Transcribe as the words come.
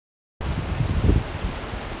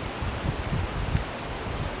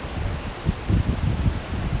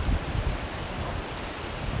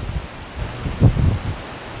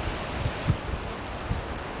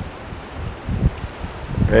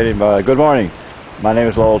Okay, good morning. My name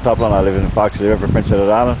is Tuppels and I live in Foxley River, Prince Edward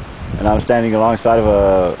Island, and I'm standing alongside of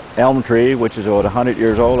a elm tree which is about 100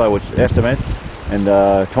 years old, I would estimate. And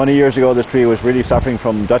 20 years ago this tree was really suffering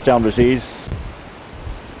from Dutch elm disease.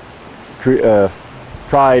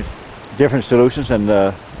 Tried different solutions, and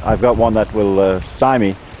I've got one that will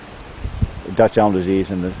stymie Dutch elm disease,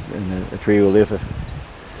 and the tree will live.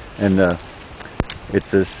 And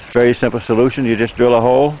it's a very simple solution. You just drill a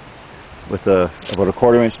hole with about a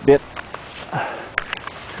 1/4 inch bit,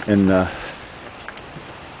 and like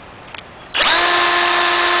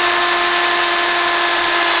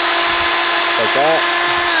that.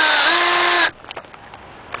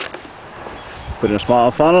 Put in a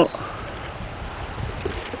small funnel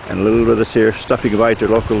and a little bit of this here stuff you can buy at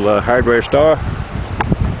your local hardware store,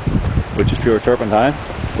 which is pure turpentine,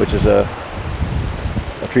 which is a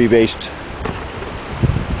tree-based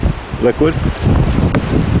liquid.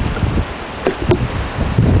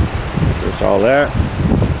 It's all there.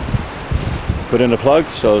 Put in the plug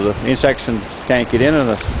so the insects can't get in,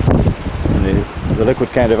 and the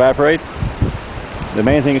liquid can't evaporate. The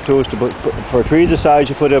main thing too is to put, for a tree this size,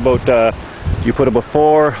 you put about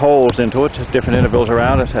 4 holes into it, different intervals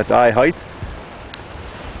around it at eye height.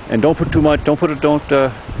 And don't put too much. Don't treat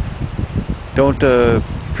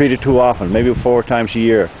it too often. Maybe 4 times a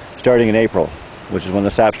year, starting in April, which is when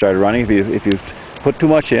the sap started running. If you put too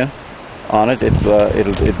much in on it, it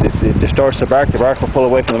distorts the bark. The bark will pull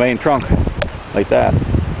away from the main trunk, like that.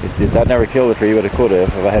 That never killed the tree, but it could have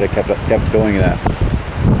if I had kept doing that.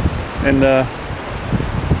 And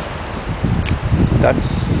that's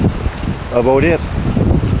about it.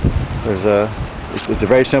 It's a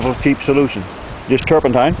very simple, cheap solution. Just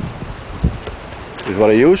turpentine is what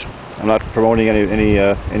I use. I'm not promoting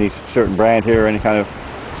any certain brand here or any kind of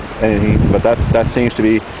anything, but that seems to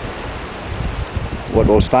be what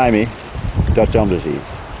will stymie Dutch elm disease.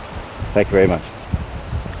 Thank you very much.